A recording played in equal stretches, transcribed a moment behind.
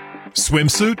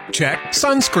Swimsuit? Check.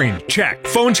 Sunscreen? Check.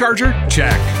 Phone charger?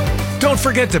 Check. Don't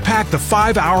forget to pack the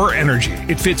 5-Hour Energy.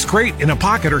 It fits great in a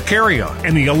pocket or carry-on,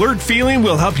 and the alert feeling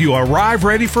will help you arrive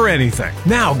ready for anything.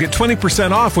 Now get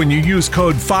 20% off when you use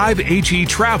code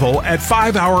 5HETRAVEL at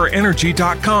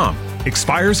 5hourenergy.com.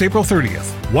 Expires April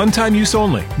 30th. One-time use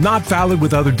only. Not valid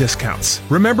with other discounts.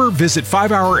 Remember, visit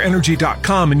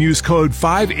 5hourenergy.com and use code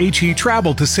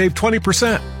 5HETRAVEL to save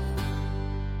 20%.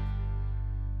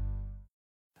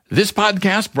 This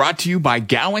podcast brought to you by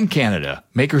Gowan Canada,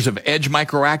 makers of Edge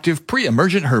Microactive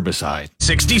pre-emergent herbicide.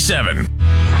 67.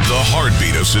 The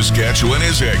heartbeat of Saskatchewan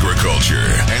is agriculture,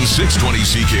 and 620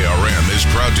 CKRM is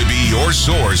proud to be your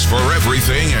source for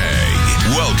everything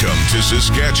ag. Welcome to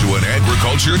Saskatchewan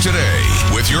Agriculture Today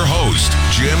with your host,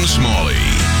 Jim Smalley.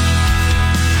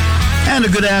 And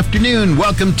a good afternoon.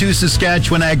 Welcome to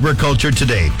Saskatchewan Agriculture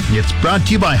Today. It's brought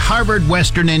to you by Harvard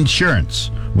Western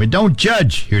Insurance. We don't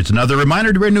judge. Here's another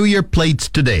reminder to renew your plates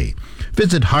today.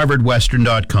 Visit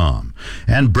harvardwestern.com.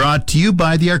 And brought to you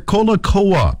by the Arcola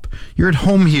Co-op. You're at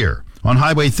home here on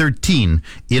Highway 13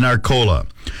 in Arcola.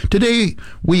 Today,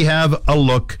 we have a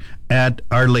look at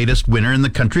our latest winner in the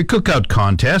Country Cookout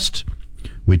Contest.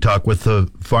 We talk with a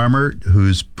farmer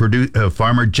who's a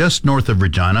farmer just north of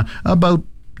Regina, about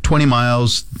 20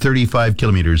 miles, 35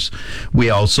 kilometers. We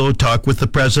also talk with the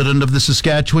president of the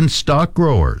Saskatchewan Stock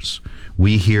Growers.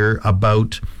 We hear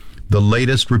about the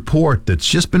latest report that's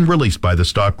just been released by the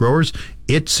stock growers.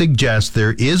 It suggests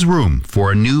there is room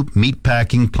for a new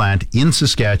meatpacking plant in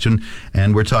Saskatchewan,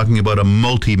 and we're talking about a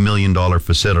multi-million-dollar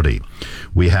facility.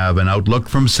 We have an outlook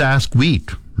from Sask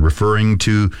Wheat, referring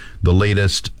to the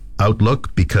latest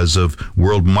outlook because of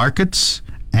world markets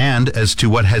and as to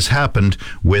what has happened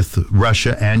with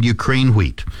Russia and Ukraine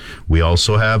wheat. We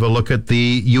also have a look at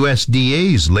the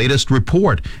USDA's latest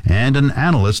report and an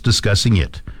analyst discussing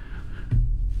it.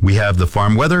 We have the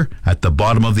farm weather at the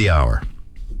bottom of the hour.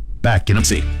 Back in a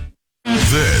seat.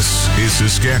 This is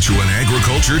Saskatchewan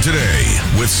Agriculture Today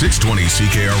with 620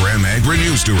 CKRM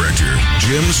Agri-News Director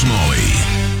Jim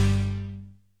Smalley.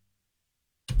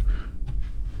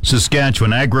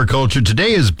 Saskatchewan Agriculture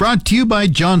Today is brought to you by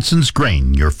Johnson's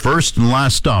Grain, your first and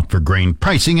last stop for grain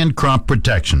pricing and crop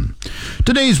protection.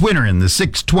 Today's winner in the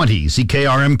 620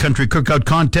 CKRM Country Cookout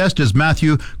Contest is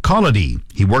Matthew Collady.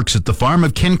 He works at the farm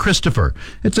of Ken Christopher.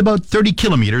 It's about 30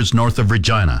 kilometers north of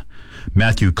Regina.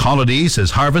 Matthew Collady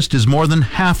says harvest is more than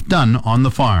half done on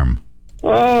the farm.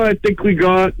 I think we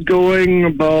got going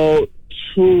about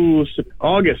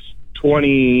August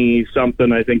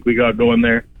 20-something, I think we got going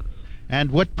there. And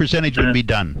what percentage would be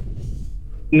done?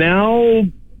 Now,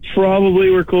 probably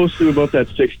we're close to about that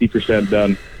 60%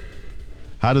 done.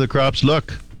 How do the crops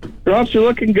look? Crops are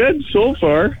looking good so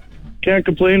far. Can't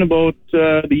complain about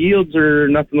the yields or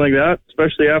nothing like that,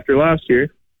 especially after last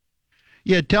year.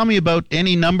 Yeah, tell me about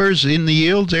any numbers in the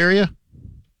yields area.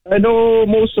 I know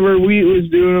most of our wheat was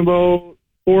doing about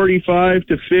 45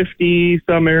 to 50,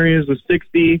 some areas was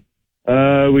 60.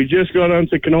 We just got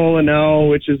onto canola now,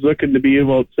 which is looking to be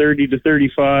about 30 to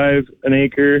 35 an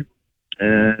acre.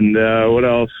 And what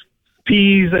else?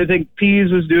 Peas, I think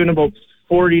peas was doing about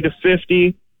 40 to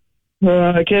 50.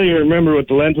 I can't even remember what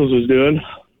the lentils was doing.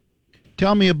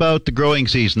 Tell me about the growing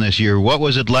season this year. What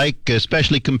was it like,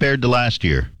 especially compared to last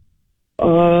year?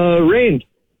 Rain.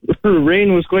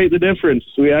 Rain was quite the difference.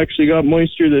 We actually got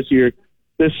moisture this year.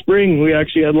 This spring, we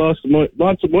actually had lots of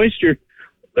moisture.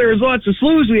 There was lots of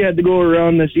sloughs we had to go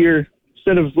around this year.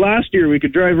 Instead of last year, we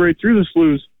could drive right through the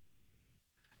sloughs.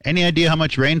 Any idea how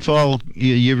much rainfall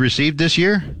you've received this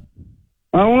year?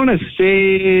 I want to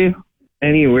say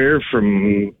anywhere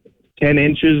from 10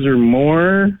 inches or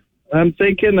more. I'm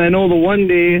thinking, I know the one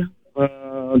day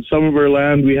on some of our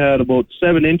land, we had about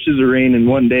 7 inches of rain in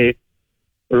one day,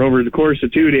 or over the course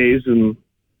of 2 days, and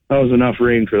that was enough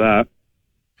rain for that.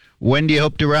 When do you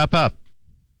hope to wrap up?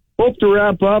 Hope to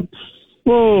wrap up,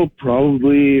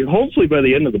 hopefully by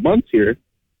the end of the month here.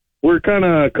 We're kind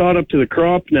of caught up to the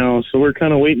crop now, so we're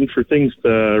kind of waiting for things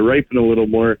to ripen a little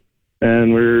more,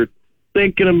 and we're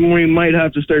thinking we might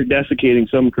have to start desiccating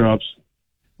some crops.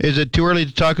 Is it too early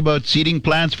to talk about seeding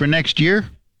plans for next year?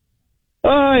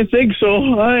 I think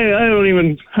so. I don't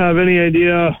even have any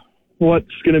idea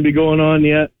what's going to be going on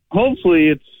yet.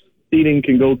 Hopefully seeding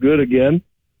can go good again,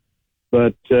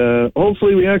 but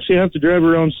hopefully we actually have to drive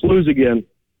around sloughs again,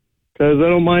 because I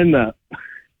don't mind that.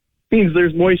 Means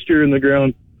there's moisture in the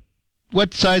ground.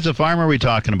 What size of farm are we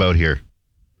talking about here?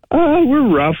 We're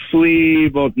roughly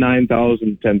about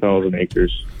 9,000, 10,000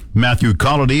 acres. Matthew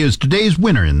Collady is today's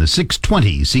winner in the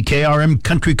 620 CKRM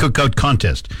Country Cookout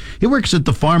Contest. He works at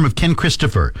the farm of Ken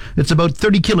Christopher. It's about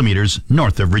 30 kilometers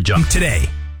north of Regina. Today.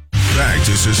 Back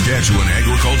to Saskatchewan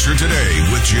Agriculture Today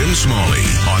with Jim Smalley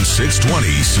on 620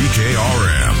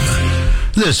 CKRM.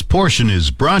 This portion is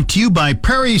brought to you by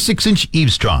Prairie 6-inch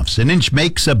eaves troughs. An inch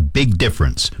makes a big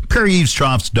difference.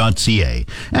 PrairieEavesTroughs.ca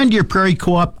and your Prairie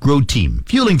Co-op Grow Team,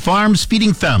 fueling farms,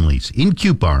 feeding families in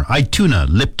Cupar, Ituna,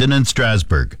 Lipton, and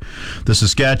Strasbourg. The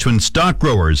Saskatchewan Stock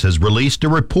Growers has released a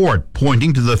report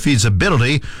pointing to the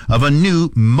feasibility of a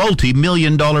new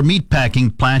multi-million-dollar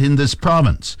meatpacking plant in this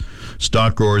province.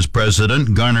 Stock Growers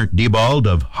President Garner Diebold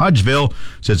of Hodgeville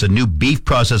says a new beef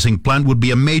processing plant would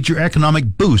be a major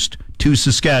economic boost to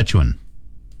Saskatchewan.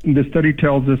 The study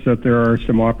tells us that there are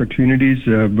some opportunities,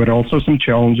 but also some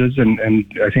challenges, and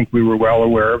I think we were well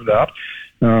aware of that.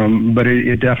 But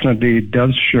it definitely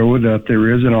does show that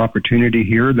there is an opportunity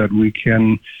here that we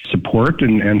can support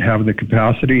and have the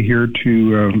capacity here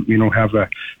to,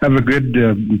 have a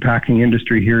good packing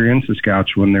industry here in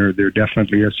Saskatchewan. There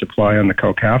definitely is supply on the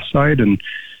cow-calf side, and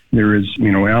there is,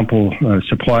 ample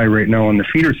supply right now on the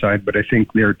feeder side. But I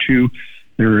think there too,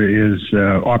 there is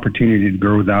opportunity to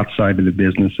grow that side of the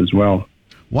business as well.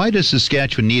 Why does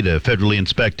Saskatchewan need a federally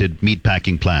inspected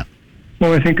meatpacking plant?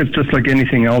 Well, I think it's just like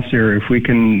anything else here. If we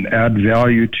can add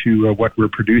value to what we're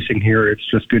producing here, it's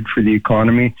just good for the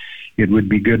economy. It would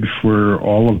be good for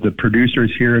all of the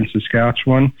producers here in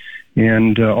Saskatchewan.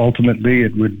 And ultimately,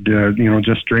 it would,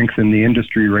 just strengthen the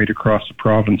industry right across the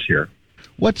province here.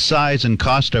 What size and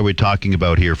cost are we talking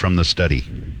about here from the study?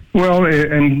 Well,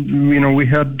 and, we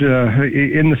had,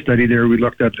 in the study there, we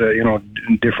looked at,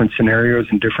 different scenarios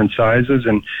and different sizes.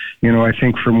 And, I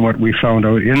think from what we found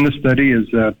out in the study is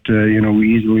that,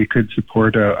 we easily could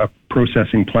support a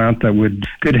processing plant that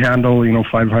could handle,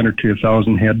 500 to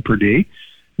 1,000 head per day.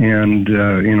 And,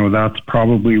 that's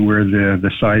probably where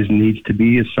the size needs to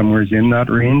be, is somewhere in that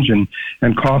range. And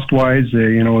cost-wise,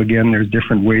 again, there's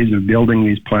different ways of building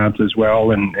these plants as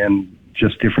well, and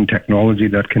just different technology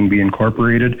that can be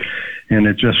incorporated. And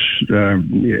it just,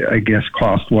 I guess,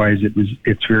 cost-wise,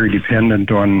 it's very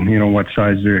dependent on, what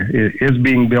size there is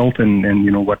being built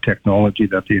and what technology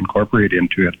that they incorporate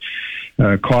into it.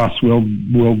 Costs will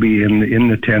be in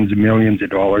the tens of millions of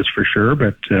dollars for sure,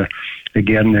 but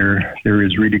again, there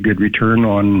is really good return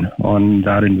on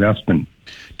that investment.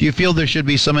 Do you feel there should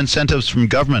be some incentives from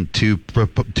government to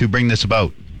bring this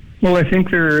about? Well, I think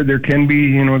there can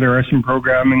be, there are some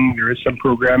programming. There is some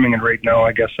programming, and right now,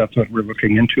 I guess that's what we're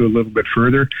looking into a little bit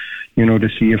further, to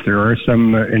see if there are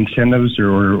some incentives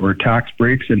or tax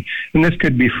breaks. And this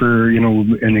could be for,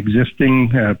 an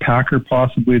existing packer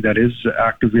possibly that is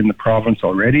active in the province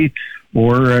already,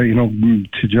 or,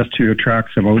 to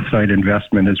attract some outside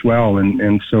investment as well.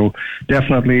 And so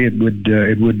definitely it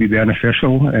would be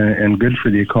beneficial and good for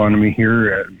the economy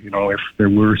here, if there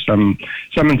were some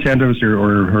incentives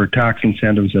or tax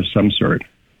incentives of some sort.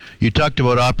 You talked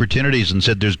about opportunities and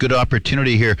said there's good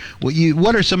opportunity here.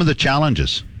 What are some of the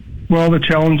challenges? Well, the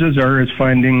challenges is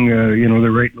finding,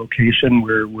 the right location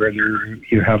where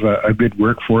you have a good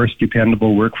workforce,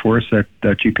 dependable workforce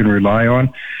that you can rely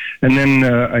on. And then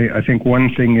I think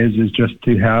one thing is just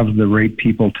to have the right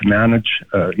people to manage,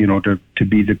 to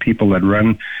be the people that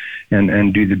run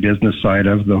and do the business side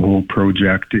of the whole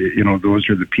project. Those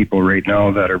are the people right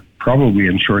now that are probably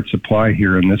in short supply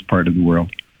here in this part of the world.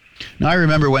 Now, I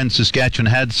remember when Saskatchewan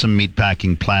had some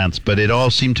meatpacking plants, but it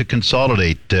all seemed to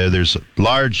consolidate. There's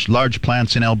large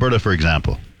plants in Alberta, for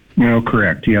example.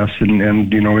 Correct. Yes,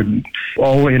 and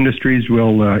all industries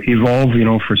will evolve,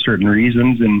 for certain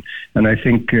reasons, and I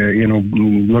think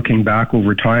looking back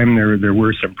over time, there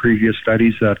were some previous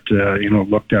studies that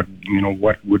looked at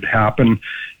what would happen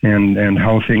and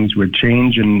how things would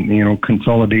change, and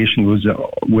consolidation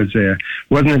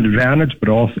wasn't an advantage, but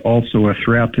also a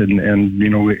threat, and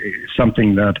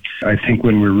something that I think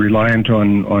when we're reliant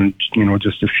on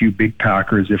just a few big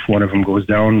packers, if one of them goes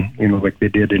down, like they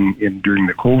did in during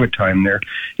the COVID time there,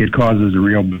 it causes a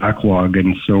real backlog.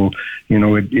 And so,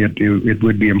 it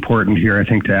would be important here, I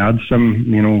think, to add some,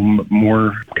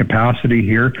 more capacity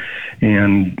here.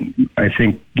 And I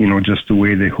think, just the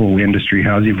way the whole industry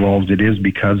has evolved, it is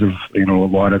because of, a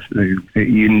lot of,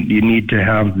 you need to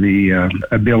have the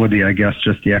ability, I guess,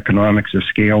 just the economics of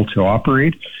scale to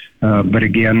operate. But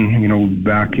again,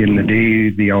 back in the day,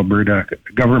 the Alberta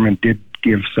government did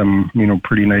give some,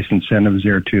 pretty nice incentives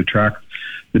there to attract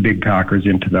the big packers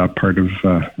into that part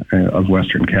of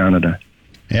Western Canada.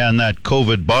 Yeah, and that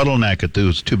COVID bottleneck at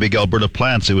those two big Alberta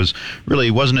plants,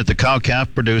 wasn't it the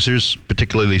cow-calf producers,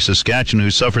 particularly Saskatchewan,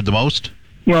 who suffered the most?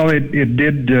 Well, it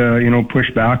did, push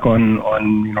back on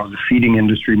the feeding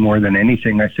industry more than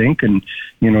anything, I think, and,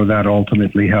 that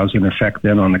ultimately has an effect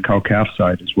then on the cow-calf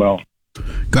side as well.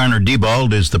 Garner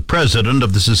Diebold is the president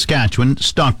of the Saskatchewan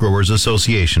Stock Growers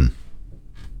Association.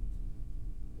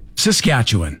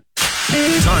 Saskatchewan.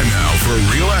 Time now for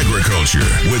Real Agriculture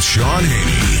with Sean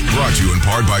Haney. Brought to you in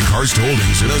part by Karst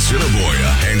Holdings in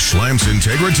Assiniboia and Schlamps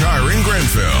Integra Tire in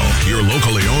Grenfell. Your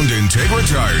locally owned Integra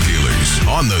Tire dealers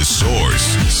on The Source,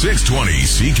 620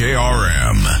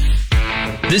 CKRM.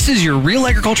 This is your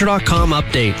RealAgriculture.com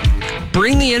update.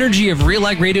 Bring the energy of Real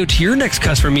Ag Radio to your next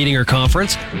customer meeting or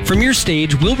conference. From your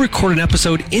stage, we'll record an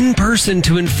episode in person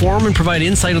to inform and provide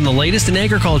insight on the latest in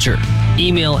agriculture.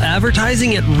 Email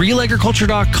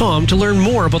advertising@realagriculture.com to learn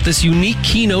more about this unique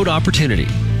keynote opportunity.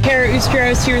 Kara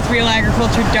Oosthuis here with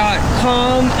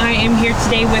RealAgriculture.com. I am here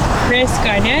today with Chris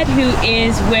Garnett, who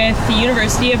is with the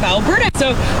University of Alberta.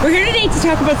 So we're here today to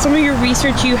talk about some of your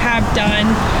research you have done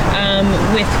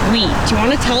with wheat. Do you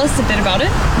want to tell us a bit about it?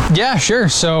 Yeah, sure.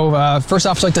 So first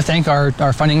off, I'd like to thank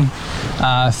our funding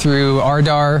through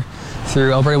RDAR,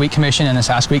 through Alberta Wheat Commission and the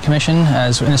Sask Wheat Commission,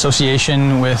 as in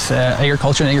association with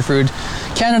Agriculture and Agri-Food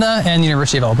Canada and the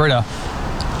University of Alberta.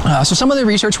 So some of the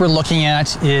research we're looking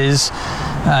at is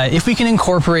if we can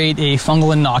incorporate a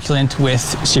fungal inoculant with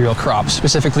cereal crops,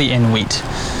 specifically in wheat.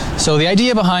 So the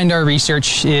idea behind our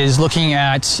research is looking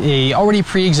at a already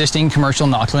pre-existing commercial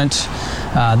inoculant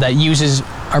that uses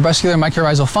arbuscular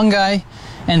mycorrhizal fungi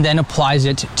and then applies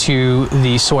it to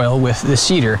the soil with the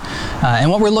seeder.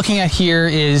 And what we're looking at here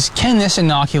is, can this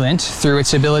inoculant, through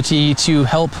its ability to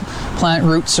help plant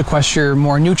roots sequester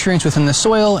more nutrients within the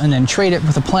soil and then trade it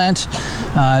with the plant,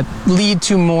 lead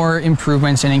to more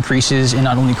improvements and increases in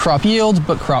not only crop yield,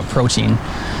 but crop protein.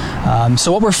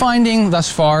 So what we're finding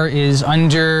thus far is,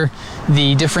 under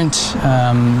the different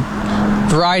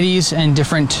varieties and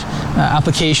different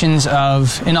applications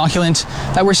of inoculant,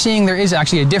 that we're seeing there is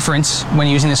actually a difference when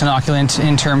using this inoculant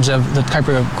in terms of the type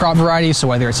of crop variety, so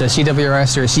whether it's a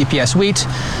CWRS or a CPS wheat,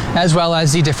 as well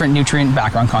as the different nutrient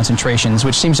background concentrations,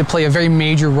 which seems to play a very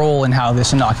major role in how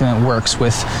this inoculant works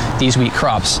with these wheat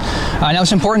crops. Now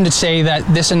it's important to say that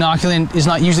this inoculant is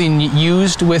not usually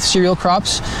used with cereal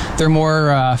crops. They're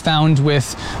more found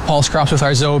with pulse crops with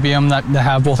rhizobium that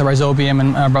have both a rhizobium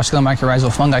and arbuscular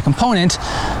mycorrhizal fungi component.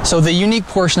 So the unique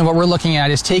portion of what we're looking at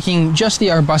is taking just the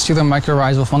arbuscular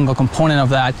mycorrhizal fungal component of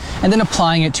that and then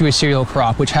applying it to a cereal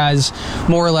crop, which has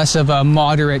more or less of a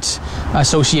moderate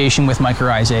association with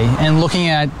mycorrhizae, and looking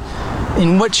at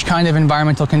in which kind of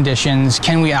environmental conditions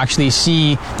can we actually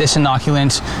see this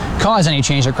inoculant cause any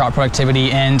change to crop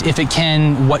productivity, and if it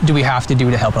can, what do we have to do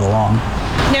to help it along?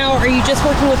 Now, are you just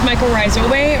working with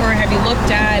mycorrhizae, or have you looked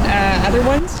at other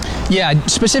ones? Yeah,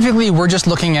 specifically we're just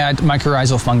looking at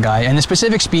mycorrhizal fungi, and the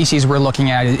specific species we're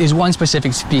looking at is one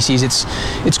specific species. It's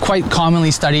quite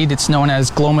commonly studied. It's known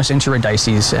as Glomus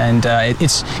interradices, and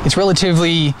it's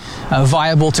relatively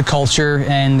viable to culture,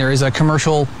 and there is a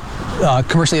commercially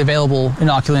available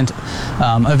inoculant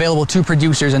available to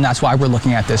producers, and that's why we're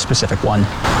looking at this specific one.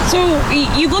 So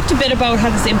you've looked a bit about how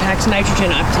this impacts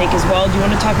nitrogen uptake as well. Do you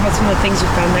want to talk about some of the things you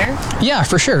found there? Yeah,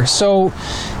 for sure. So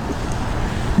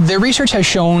the research has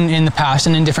shown in the past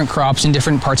and in different crops in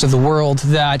different parts of the world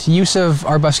that use of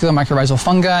arbuscular mycorrhizal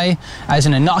fungi as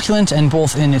an inoculant, and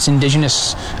both in its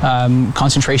indigenous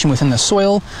concentration within the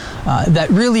soil, that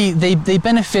really they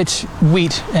benefit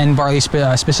wheat and barley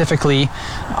specifically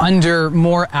under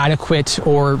more adequate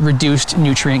or reduced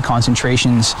nutrient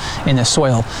concentrations in the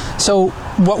soil. So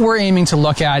what we're aiming to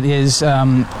look at is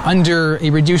under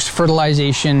a reduced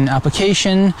fertilization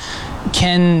application,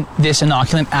 can this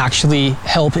inoculant actually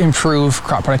help improve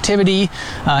crop productivity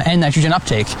and nitrogen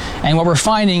uptake? And what we're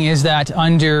finding is that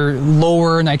under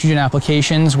lower nitrogen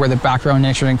applications, where the background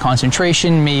nitrogen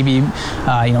concentration may be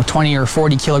 20 or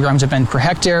 40 kilograms of N per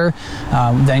hectare,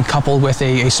 then coupled with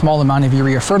a small amount of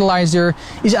urea fertilizer,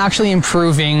 is actually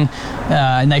improving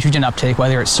nitrogen uptake,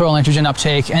 whether it's soil nitrogen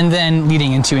uptake, and then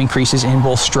leading into increases in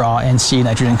both straw and seed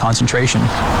nitrogen concentration.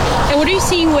 And what are you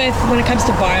seeing when it comes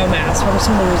to biomass? What are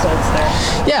some of the results there?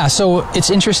 Yeah, so it's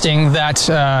interesting that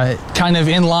kind of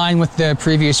in line with the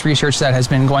previous research that has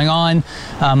been going on,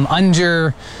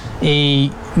 under a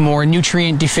more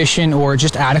nutrient deficient or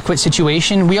just adequate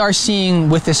situation, we are seeing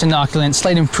with this inoculant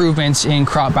slight improvements in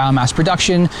crop biomass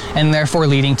production, and therefore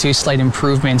leading to slight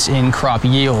improvements in crop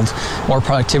yield or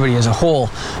productivity as a whole.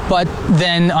 But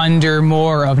then under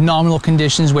more of nominal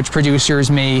conditions, which producers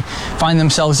may find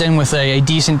themselves in with a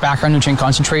decent background nutrient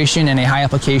concentration and a high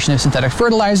application of synthetic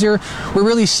fertilizer, we're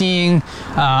really seeing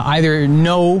either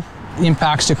no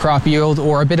impacts to crop yield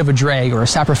or a bit of a drag or a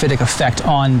saprophytic effect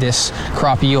on this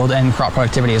crop yield and crop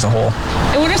productivity as a whole.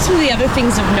 And what are some of the other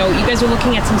things of note? You guys are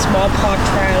looking at some smallpox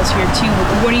trials here too.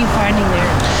 What are you finding there?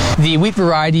 the wheat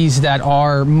varieties that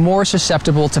are more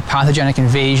susceptible to pathogenic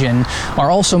invasion are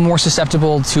also more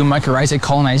susceptible to mycorrhizae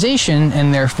colonization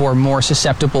and therefore more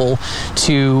susceptible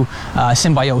to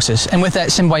symbiosis. And with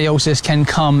that symbiosis can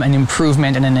come an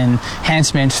improvement and an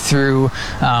enhancement through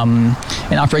an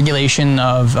upregulation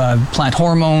of plant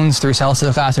hormones, through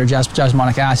salicylic acid or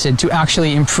jasmonic acid, to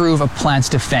actually improve a plant's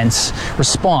defense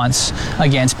response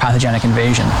against pathogenic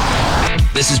invasion.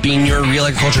 This has been your Real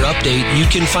Agriculture Update. You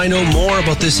can find out more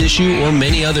about this issue or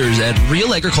many others at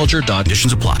realagriculture.com.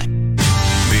 Conditions apply.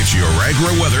 It's your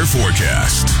agri-weather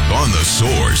forecast on The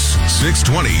Source,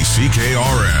 620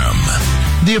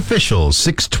 CKRM. The official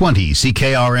 620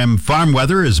 CKRM Farm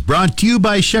Weather is brought to you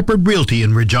by Shepherd Realty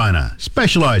in Regina,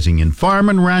 specializing in farm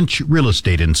and ranch real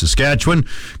estate in Saskatchewan.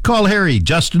 Call Harry,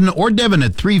 Justin, or Devin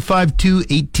at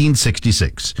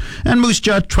 352-1866. And Moose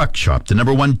Jaw Truck Shop, the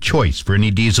 #1 choice for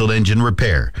any diesel engine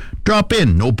repair. Drop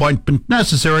in, no appointment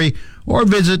necessary, or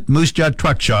visit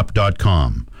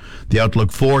moosejawtruckshop.com. The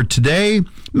outlook for today,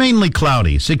 mainly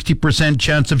cloudy, 60%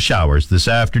 chance of showers this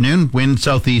afternoon. Wind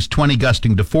southeast 20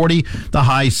 gusting to 40, the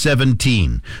high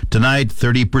 17. Tonight,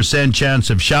 30% chance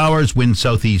of showers, wind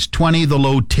southeast 20, the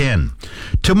low 10.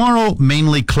 Tomorrow,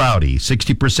 mainly cloudy,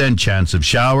 60% chance of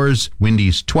showers, wind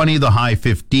east 20, the high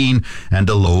 15, and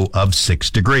a low of 6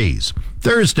 degrees.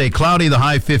 Thursday, cloudy, the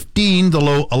high 15, the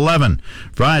low 11.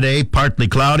 Friday, partly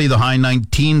cloudy, the high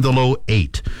 19, the low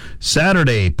 8.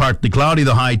 Saturday, partly cloudy,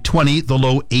 the high 20, the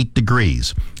low 8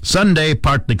 degrees. Sunday,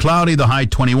 partly cloudy, the high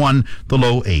 21, the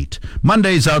low 8.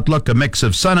 Monday's outlook, a mix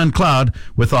of sun and cloud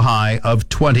with a high of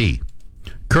 20.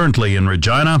 Currently in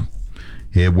Regina,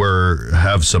 we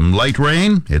have some light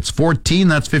rain. It's 14,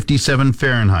 that's 57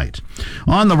 Fahrenheit.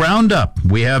 On the roundup,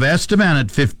 we have Estevan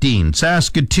at 15,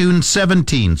 Saskatoon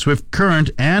 17, Swift Current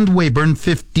and Weyburn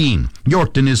 15.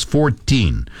 Yorkton is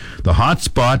 14. The hot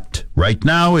spot right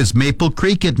now is Maple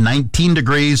Creek at 19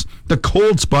 degrees. The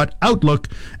cold spot outlook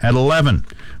at 11.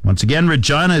 Once again,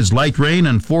 Regina is light rain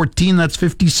and 14, that's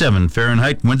 57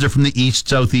 Fahrenheit. Winds are from the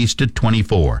east-southeast at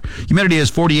 24. Humidity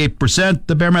is 48%.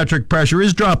 The barometric pressure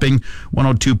is dropping,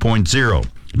 102.0.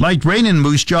 Light rain in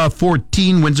Moose Jaw,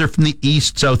 14. Winds are from the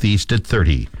east-southeast at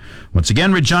 30. Once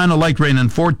again, Regina, light rain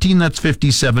and 14, that's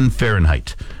 57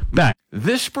 Fahrenheit. Back.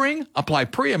 This spring, apply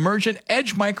pre-emergent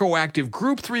Edge Microactive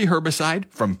Group 3 herbicide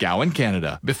from Gowan,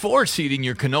 Canada, before seeding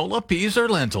your canola, peas, or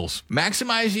lentils.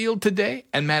 Maximize yield today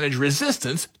and manage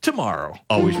resistance tomorrow.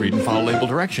 Always read and follow label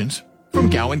directions from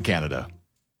Gowan, Canada.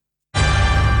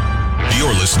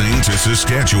 You're listening to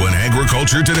Saskatchewan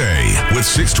Agriculture Today with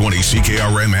 620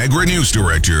 CKRM Agri-News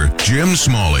Director Jim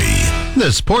Smalley.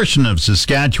 This portion of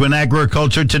Saskatchewan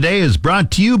Agriculture Today is brought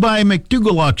to you by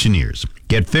McDougall Auctioneers.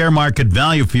 Get fair market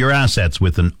value for your assets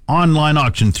with an online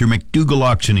auction through McDougall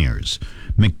Auctioneers.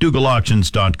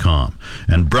 McDougallAuctions.com.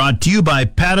 And brought to you by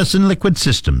Pattison Liquid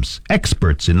Systems,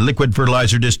 experts in liquid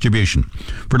fertilizer distribution.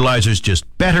 Fertilizer's just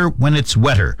better when it's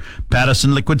wetter.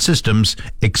 Pattison Liquid Systems,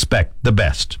 expect the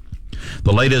best.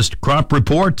 The latest crop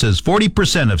report says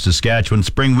 40% of Saskatchewan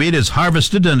spring wheat is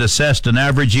harvested and assessed an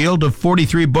average yield of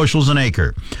 43 bushels an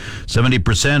acre.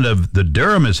 70% of the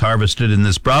durum is harvested in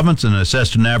this province and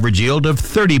assessed an average yield of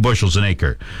 30 bushels an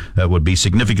acre. That would be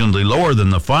significantly lower than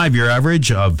the 5-year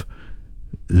average of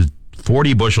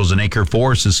 40 bushels an acre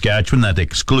for Saskatchewan. That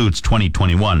excludes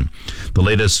 2021. The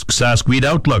latest Sask Wheat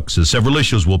outlook says several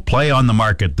issues will play on the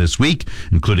market this week,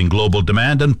 including global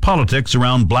demand and politics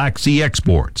around Black Sea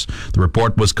exports. The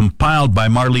report was compiled by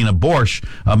Marlena Borsch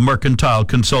of Mercantile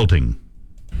Consulting.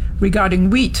 Regarding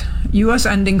wheat, U.S.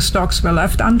 ending stocks were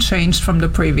left unchanged from the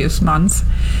previous month,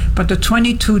 but the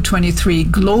 22-23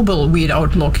 global wheat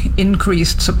outlook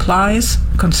increased supplies,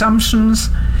 consumptions,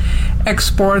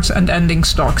 exports, and ending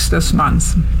stocks this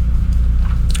month.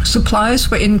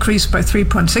 Supplies were increased by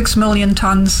 3.6 million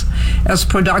tons as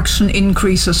production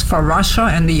increases for Russia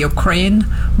and the Ukraine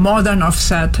more than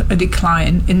offset a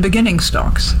decline in beginning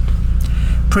stocks.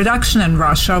 Production in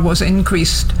Russia was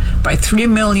increased by 3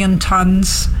 million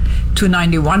tons to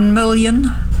 91 million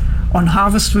on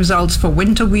harvest results for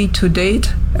winter wheat to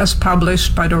date, as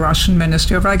published by the Russian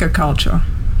Ministry of Agriculture.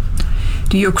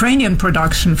 The Ukrainian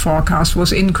production forecast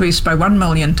was increased by 1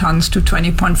 million tons to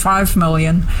 20.5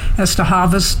 million, as the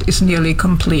harvest is nearly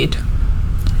complete.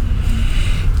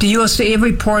 The USDA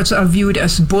reports are viewed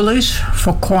as bullish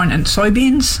for corn and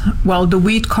soybeans, while the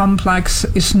wheat complex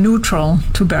is neutral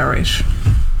to bearish.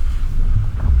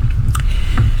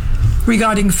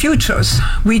 Regarding futures,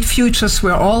 wheat futures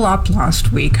were all up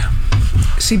last week.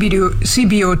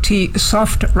 CBOT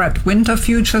soft red winter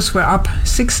futures were up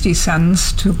 60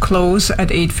 cents to close at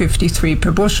 $8.53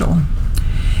 per bushel.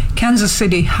 Kansas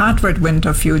City hard red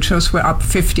winter futures were up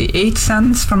 58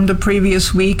 cents from the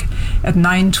previous week at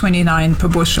 $9.29 per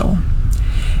bushel.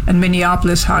 And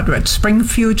Minneapolis hard red spring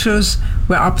futures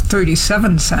were up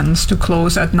 37 cents to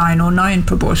close at $9.09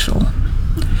 per bushel.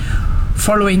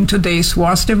 Following today's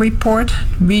WASDE report,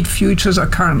 wheat futures are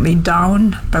currently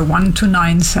down by 1 to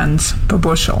 9 cents per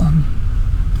bushel.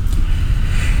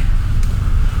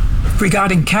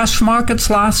 Regarding cash markets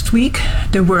last week,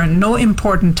 there were no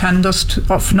important tenders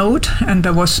of note, and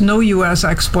there was no U.S.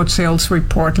 export sales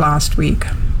report last week.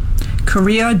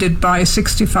 Korea did buy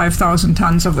 65,000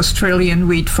 tons of Australian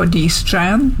wheat for this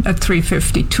Jan at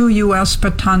 $352 US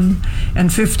per ton,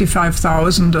 and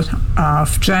 55,000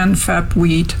 of Jan-Feb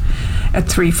wheat at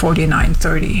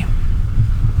 $349.30.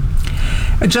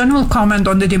 A general comment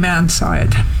on the demand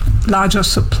side. Larger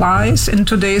supplies in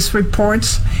today's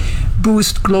reports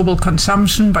boost global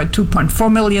consumption by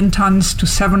 2.4 million tons to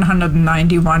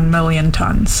 791 million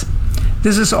tons.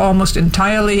 This is almost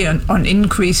entirely on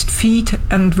increased feed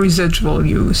and residual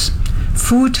use.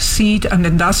 Food, seed, and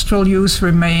industrial use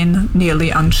remain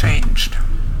nearly unchanged.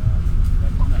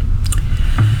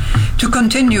 To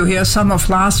continue, here's some of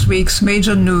last week's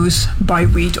major news by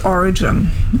wheat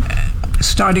origin,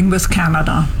 starting with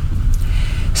Canada.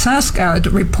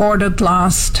 SaskAg reported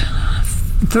last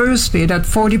Thursday that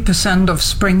 40% of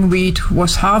spring wheat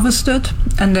was harvested,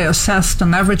 and they assessed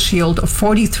an average yield of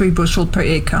 43 bushel per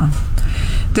acre.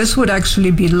 This would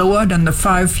actually be lower than the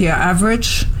 5-year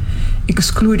average,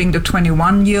 excluding the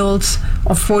 21 yields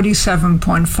of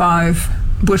 47.5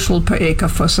 bushel per acre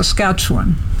for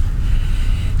Saskatchewan.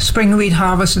 Spring wheat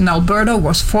harvest in Alberta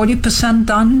was 40%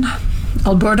 done.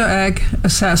 Alberta Ag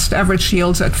assessed average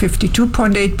yields at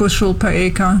 52.8 bushel per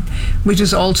acre, which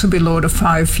is also below the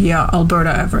 5-year Alberta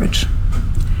average.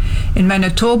 In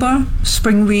Manitoba,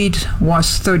 spring wheat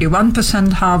was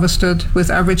 31% harvested,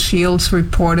 with average yields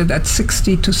reported at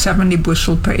 60 to 70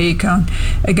 bushel per acre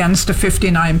against the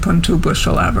 59.2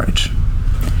 bushel average.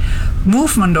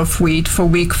 Movement of wheat for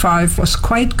week 5 was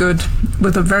quite good,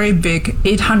 with a very big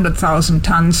 800,000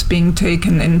 tons being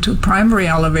taken into primary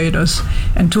elevators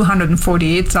and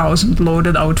 248,000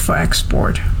 loaded out for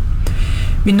export.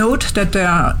 We note that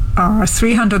there are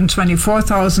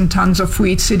 324,000 tons of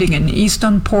wheat sitting in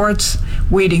eastern ports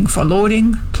waiting for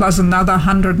loading, plus another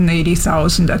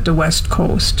 180,000 at the west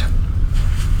coast.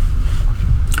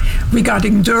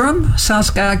 Regarding durum,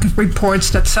 SaskAg reports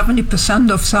that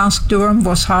 70% of Sask durum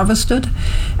was harvested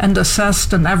and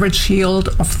assessed an average yield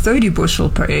of 30 bushel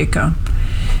per acre.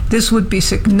 This would be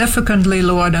significantly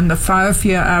lower than the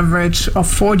 5-year average of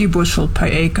 40 bushel per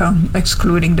acre,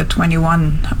 excluding the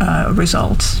 21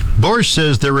 results. Borsch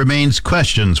says there remains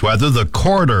questions whether the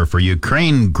corridor for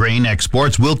Ukraine grain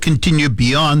exports will continue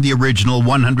beyond the original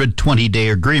 120-day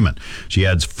agreement. She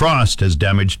adds frost has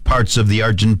damaged parts of the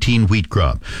Argentine wheat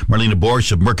crop. Marlena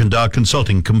Borsch of Mercantile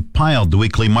Consulting compiled the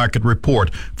weekly market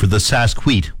report for the Sask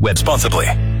Wheat web. Responsibly.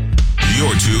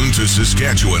 You're tuned to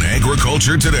Saskatchewan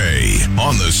Agriculture Today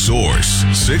on The Source,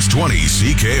 620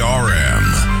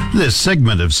 CKRM. This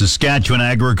segment of Saskatchewan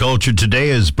Agriculture Today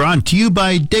is brought to you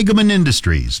by Degelman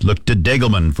Industries. Look to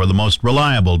Degelman for the most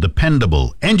reliable,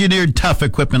 dependable, engineered tough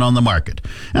equipment on the market.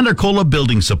 And Arcola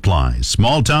Building Supplies,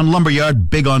 small town lumberyard,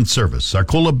 big on service.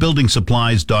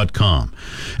 ArcolaBuildingSupplies.com.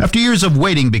 After years of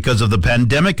waiting because of the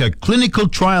pandemic, a clinical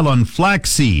trial on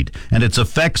flaxseed and its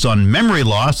effects on memory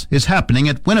loss is happening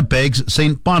at Winnipeg's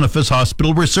St. Boniface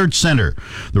Hospital Research Center.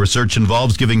 The research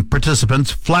involves giving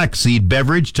participants flaxseed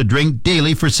beverage to drink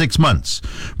daily for 6 months.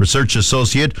 Research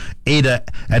associate Ada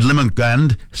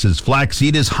Adlimagand says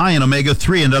flaxseed is high in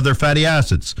omega-3 and other fatty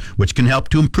acids, which can help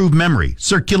to improve memory,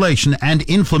 circulation, and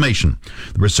inflammation.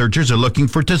 The researchers are looking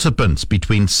for participants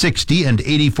between 60 and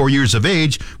 84 years of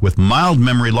age with mild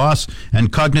memory loss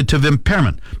and cognitive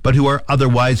impairment, but who are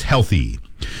otherwise healthy.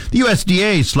 The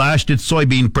USDA slashed its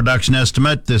soybean production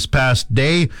estimate this past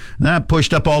day. That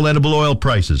pushed up all edible oil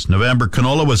prices. November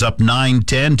canola was up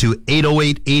 9.10 to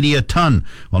 808.80 a ton,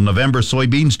 while November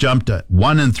soybeans jumped at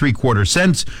 1 3/4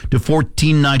 cents to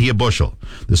 14.90 a bushel.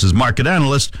 This is market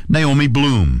analyst Naomi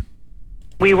Bloom.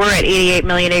 We were at 88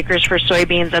 million acres for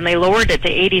soybeans, and they lowered it to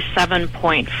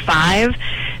 87.5.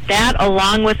 That,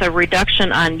 along with a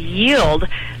reduction on yield.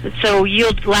 So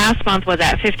yield last month was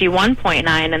at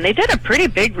 51.9, and they did a pretty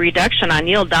big reduction on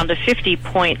yield down to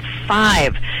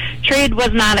 50.5. Trade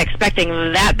was not expecting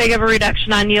that big of a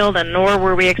reduction on yield, and nor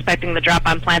were we expecting the drop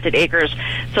on planted acres.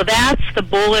 So that's the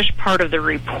bullish part of the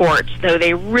report, though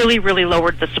they really, really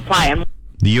lowered the supply.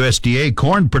 The USDA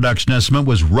corn production estimate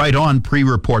was right on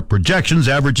pre-report projections,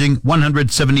 averaging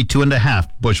 172.5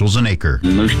 bushels an acre.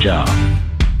 The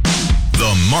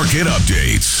The Market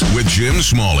Updates with Jim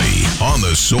Smalley on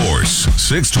The Source,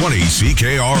 620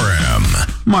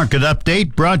 CKRM. Market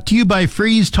Update brought to you by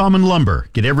Freeze Tallman Lumber.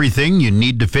 Get everything you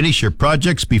need to finish your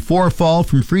projects before fall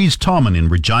from Freeze Tallman in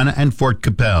Regina and Fort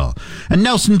Capel. And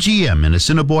Nelson GM in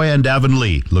Assiniboia and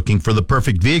Avonlea. Looking for the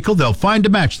perfect vehicle? They'll find a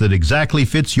match that exactly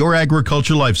fits your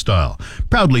agriculture lifestyle.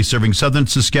 Proudly serving southern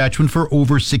Saskatchewan for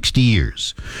over 60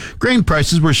 years. Grain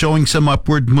prices were showing some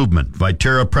upward movement.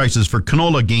 Viterra prices for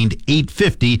canola gained $8.50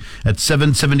 at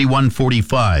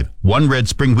 $771.45. One red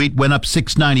spring wheat went up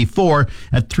 $6.94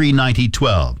 at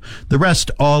 $3.90.12. The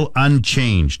rest all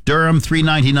unchanged. Durum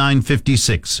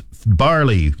 $3.99.56.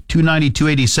 Barley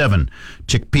 $2.92.87.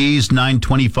 Chickpeas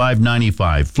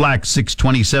 $9.25.95. Flax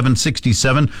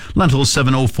 $6.27.67. Lentils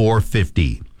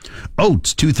 $7.04.50.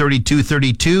 Oats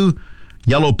 $2.32.32.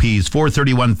 Yellow peas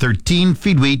 $4.31.13.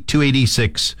 Feed wheat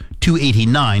 $2.86.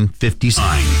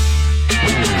 $2.89.59.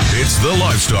 It's the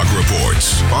Livestock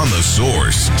Reports on The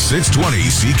Source, 620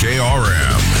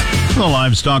 CKRM. The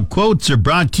livestock quotes are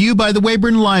brought to you by the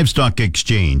Weyburn Livestock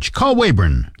Exchange. Call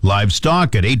Weyburn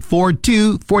Livestock at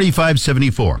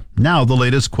 842-4574. Now the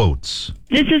latest quotes.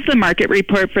 This is the market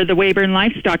report for the Weyburn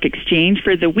Livestock Exchange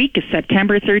for the week of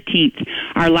September 13th.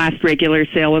 Our last regular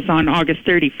sale was on August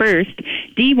 31st.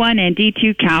 D1 and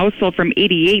D2 cows sold from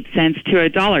 88 cents to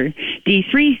 $1.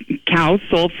 D3 cows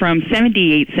sold from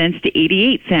 78 cents to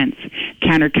 88 cents.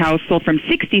 Canner cows sold from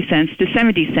 60 cents to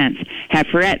 70 cents.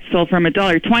 Heiferettes sold from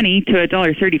 $1.20 to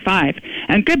 $1.35.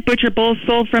 And good butcher bulls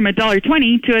sold from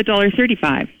 $1.20 to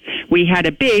 $1.35. We had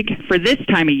a big, for this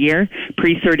time of year,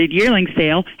 pre-sorted yearling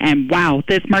sale, and wow,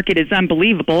 this market is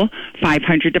unbelievable.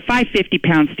 500 to 550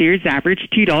 pound steers averaged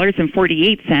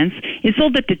 $2.48 and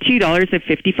sold up to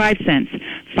 $2.55.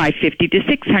 550 to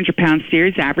 600 pound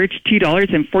steers averaged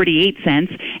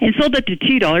 $2.48 and sold up to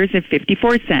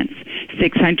 $2.54.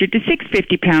 600 to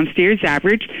 650 pound steers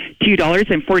averaged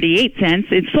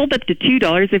 $2.48 and sold up to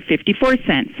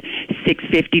 $2.54.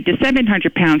 650 to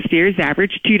 700 pound steers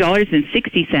averaged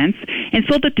 $2.60 and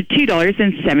sold up to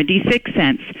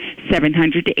 $2.76.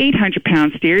 700 to 800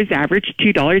 pound steers averaged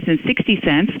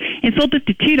 $2.60 and sold up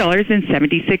to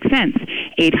 $2.76.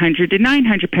 800 to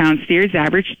 900 pound steers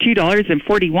averaged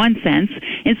 $2.41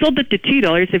 and sold up to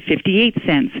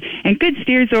 $2.58. And good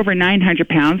steers over 900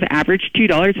 pounds averaged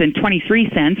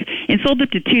 $2.23 and sold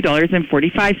up to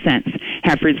 $2.45.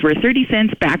 Heifers were 30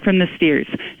 cents back from the steers.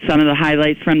 Some of the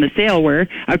highlights from the sale were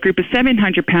a group of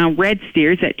 700-pound red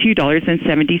steers at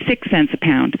 $2.76 a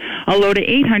pound, a load of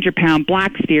 800-pound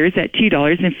black steers at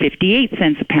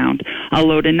 $2.58 a pound, a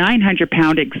load of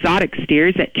 900-pound exotic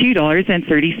steers at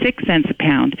 $2.36 a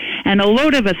pound, and a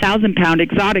load of 1,000-pound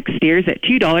exotic steers at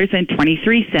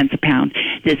 $2.23 a pound.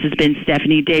 This has been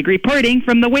Stephanie Digg reporting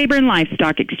from the Weyburn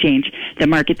Livestock Exchange, the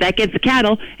market that gets the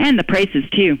cattle and the prices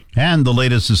too. And the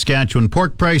latest Saskatchewan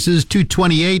pork prices,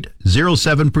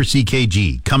 $228.07 per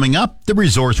CKG. Coming up, the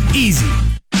resource. Easy.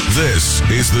 This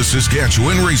is the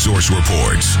Saskatchewan Resource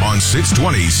Report on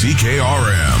 620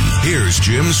 CKRM. Here's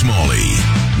Jim Smalley.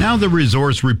 Now the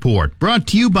Resource Report, brought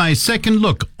to you by Second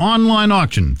Look Online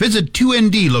Auction. Visit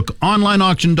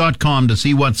 2ndlookonlineauction.com to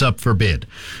see what's up for bid.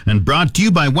 And brought to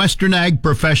you by Western Ag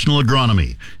Professional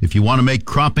Agronomy. If you want to make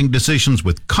cropping decisions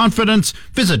with confidence,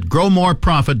 visit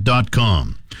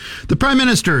growmoreprofit.com. The Prime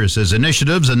Minister says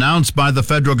initiatives announced by the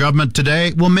federal government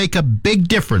today will make a big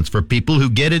difference for people who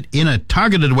get it in a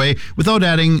targeted way without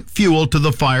adding fuel to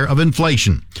the fire of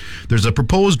inflation. There's a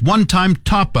proposed one-time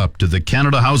top-up to the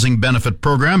Canada Housing Benefit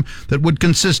Program that would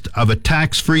consist of a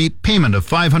tax-free payment of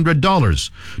 $500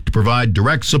 to provide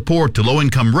direct support to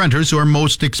low-income renters who are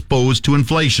most exposed to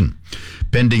inflation.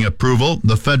 Pending approval,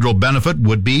 the federal benefit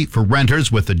would be for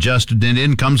renters with adjusted net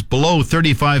incomes below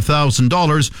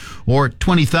 $35,000 or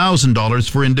 $20,000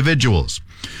 for individuals.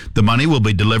 The money will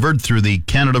be delivered through the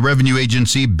Canada Revenue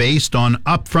Agency based on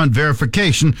upfront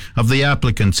verification of the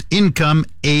applicant's income,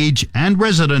 age, and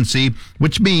residency,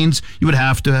 which means you would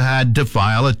have to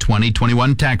file a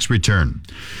 2021 tax return.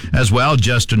 As well,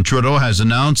 Justin Trudeau has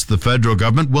announced the federal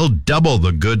government will double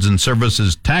the goods and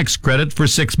services tax credit for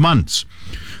 6 months.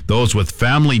 Those with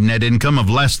family net income of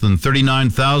less than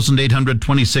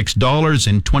 $39,826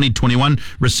 in 2021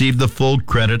 receive the full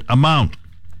credit amount.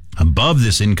 Above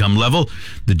this income level,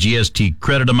 the GST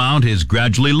credit amount is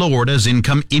gradually lowered as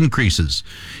income increases.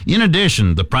 In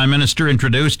addition, the Prime Minister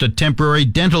introduced a temporary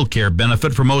dental care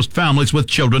benefit for most families with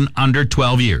children under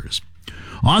 12 years.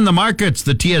 On the markets,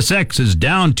 the TSX is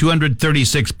down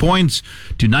 236 points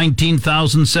to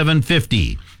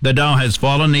 19,750. The Dow has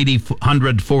fallen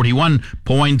 841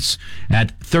 points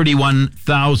at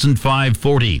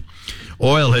 31,540.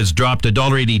 Oil has dropped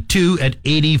 $1.82 at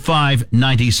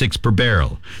 $85.96 per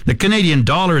barrel. The Canadian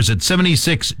dollar is at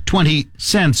 76.20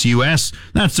 cents US.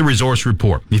 That's the Resource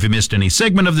Report. If you missed any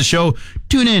segment of the show,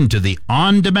 tune in to the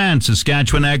on-demand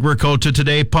Saskatchewan Agriculture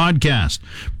Today podcast,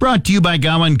 brought to you by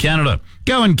Gowan Canada.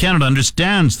 Gowan Canada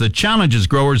understands the challenges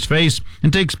growers face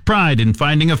and takes pride in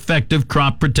finding effective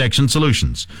crop protection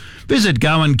solutions. Visit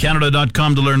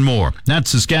GowanCanada.com to learn more.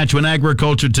 That's Saskatchewan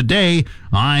Agriculture Today.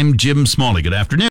 I'm Jim Smalley. Good afternoon.